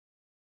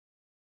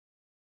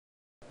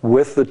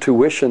with the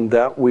tuition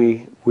that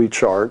we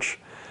charge,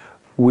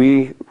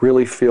 we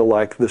really feel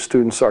like the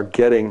students are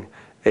getting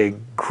a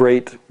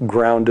great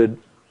grounded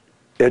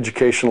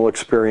educational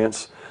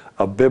experience,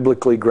 a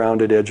biblically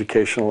grounded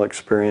educational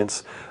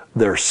experience.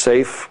 They're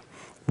safe,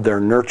 they're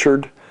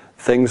nurtured,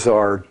 things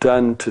are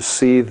done to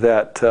see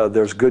that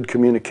there's good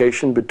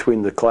communication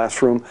between the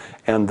classroom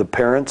and the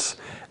parents,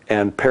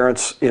 and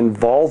parents'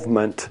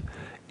 involvement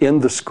in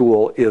the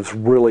school is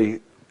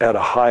really at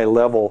a high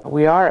level.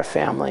 We are a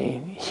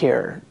family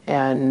here,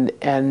 and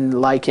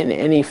like in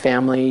any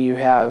family, you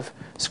have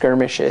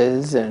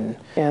skirmishes, and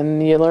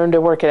you learn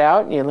to work it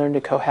out, and you learn to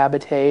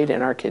cohabitate,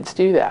 and our kids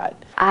do that.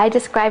 I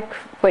describe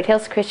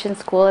Foothills Christian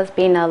School as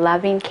being a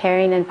loving,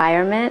 caring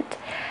environment,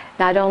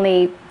 not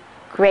only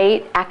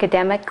great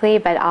academically,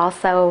 but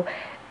also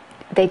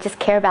they just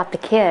care about the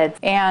kids.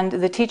 And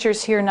the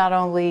teachers here not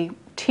only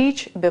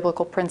teach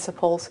biblical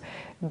principles,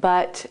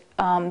 but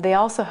they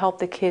also help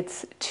the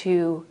kids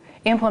to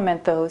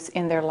implement those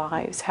in their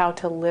lives, how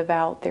to live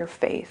out their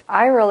faith.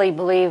 I really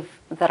believe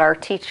that our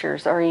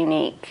teachers are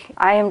unique.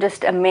 I am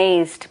just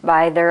amazed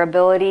by their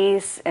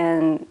abilities,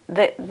 and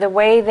the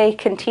way they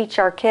can teach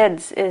our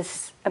kids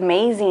is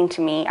amazing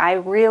to me. I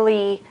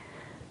really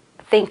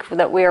think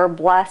that we are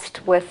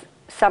blessed with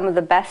some of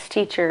the best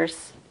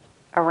teachers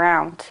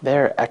around.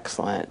 They're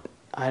excellent.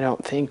 I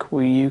don't think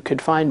you could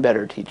find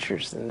better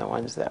teachers than the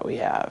ones that we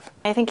have.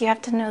 I think you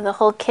have to know the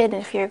whole kid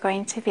if you're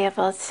going to be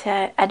able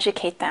to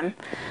educate them.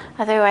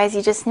 Otherwise,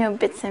 you just know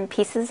bits and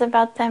pieces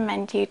about them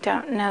and you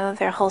don't know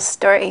their whole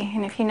story.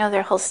 And if you know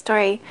their whole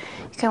story,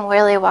 you can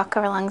really walk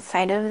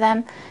alongside of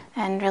them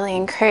and really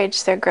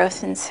encourage their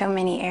growth in so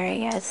many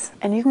areas.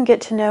 And you can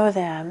get to know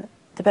them.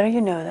 The better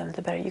you know them,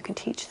 the better you can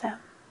teach them.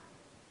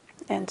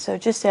 And so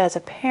just as a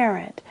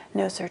parent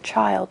knows their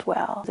child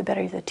well, the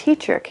better the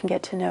teacher can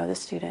get to know the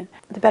student,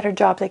 the better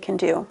job they can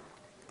do.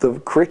 The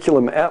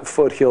curriculum at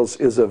Foothills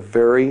is a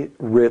very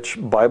rich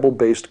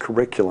Bible-based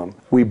curriculum.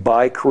 We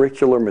buy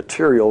curricular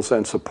materials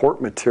and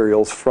support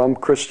materials from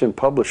Christian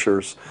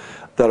publishers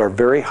that are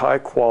very high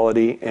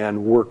quality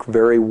and work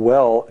very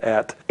well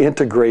at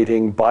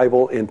integrating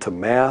Bible into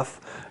math,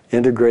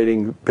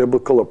 integrating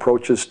biblical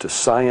approaches to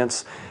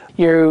science.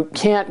 You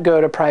can't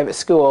go to private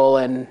school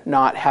and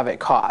not have it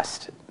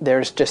cost.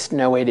 There's just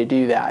no way to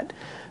do that.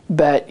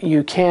 But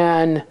you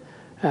can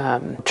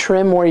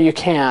trim where you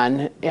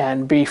can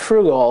and be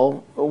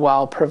frugal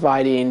while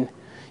providing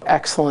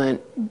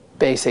excellent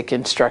basic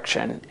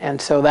instruction.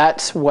 And so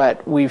that's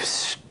what we've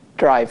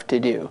strived to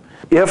do.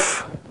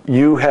 If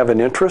you have an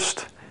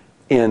interest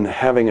in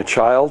having a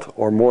child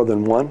or more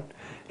than one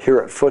here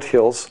at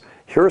Foothills,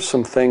 here are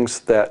some things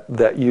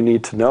that you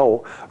need to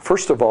know.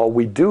 First of all,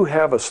 we do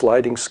have a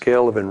sliding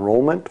scale of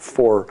enrollment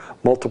for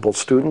multiple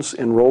students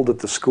enrolled at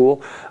the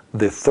school.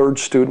 The third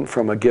student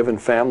from a given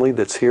family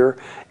that's here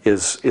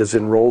is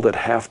enrolled at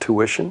half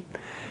tuition.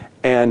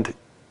 And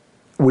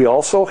we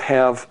also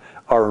have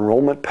our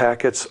enrollment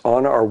packets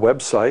on our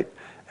website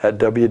at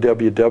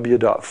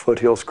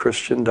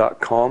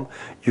www.foothillschristian.com.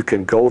 You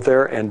can go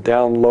there and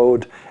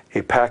download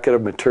a packet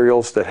of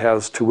materials that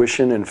has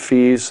tuition and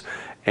fees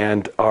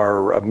and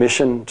our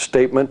mission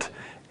statement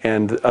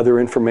and other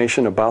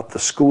information about the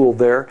school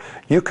there.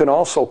 You can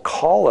also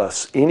call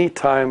us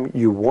anytime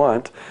you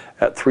want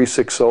at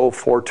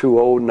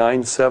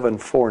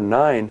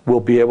 360-420-9749.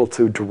 We'll be able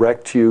to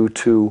direct you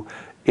to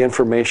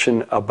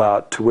information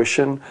about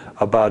tuition,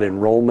 about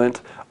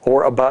enrollment,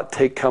 or about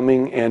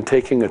coming and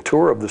taking a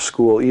tour of the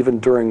school even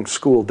during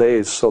school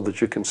days so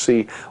that you can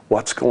see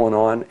what's going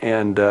on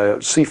and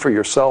see for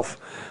yourself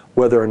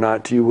whether or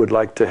not you would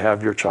like to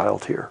have your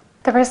child here.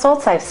 The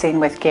results I've seen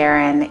with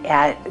Garen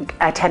at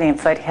attending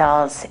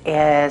Foothills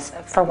is,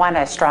 for one,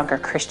 a stronger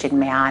Christian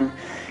man.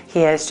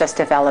 He has just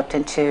developed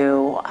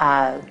into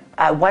a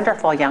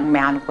wonderful young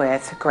man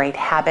with great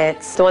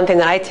habits. The one thing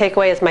that I take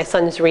away is my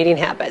son's reading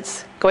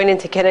habits. Going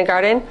into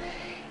kindergarten,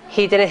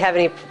 he didn't have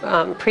any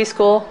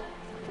preschool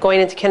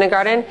going into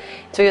kindergarten,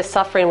 so he was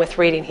suffering with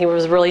reading. He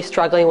was really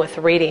struggling with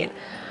reading.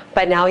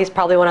 But now he's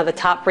probably one of the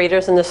top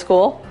readers in the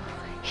school.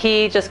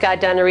 He just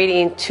got done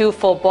reading 2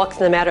 full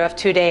books in a matter of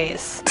 2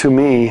 days. To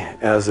me,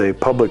 as a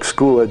public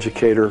school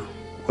educator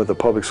with a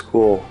public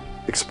school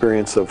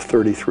experience of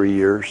 33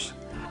 years,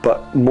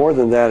 but more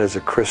than that as a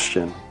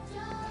Christian,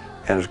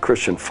 and as a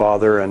Christian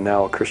father and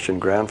now a Christian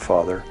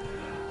grandfather,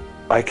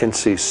 I can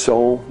see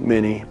so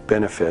many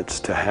benefits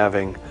to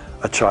having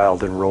a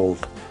child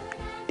enrolled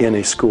in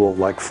a school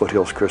like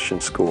Foothills Christian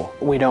School.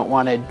 We don't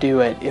want to do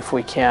it if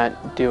we can't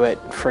do it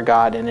for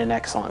God in an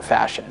excellent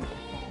fashion.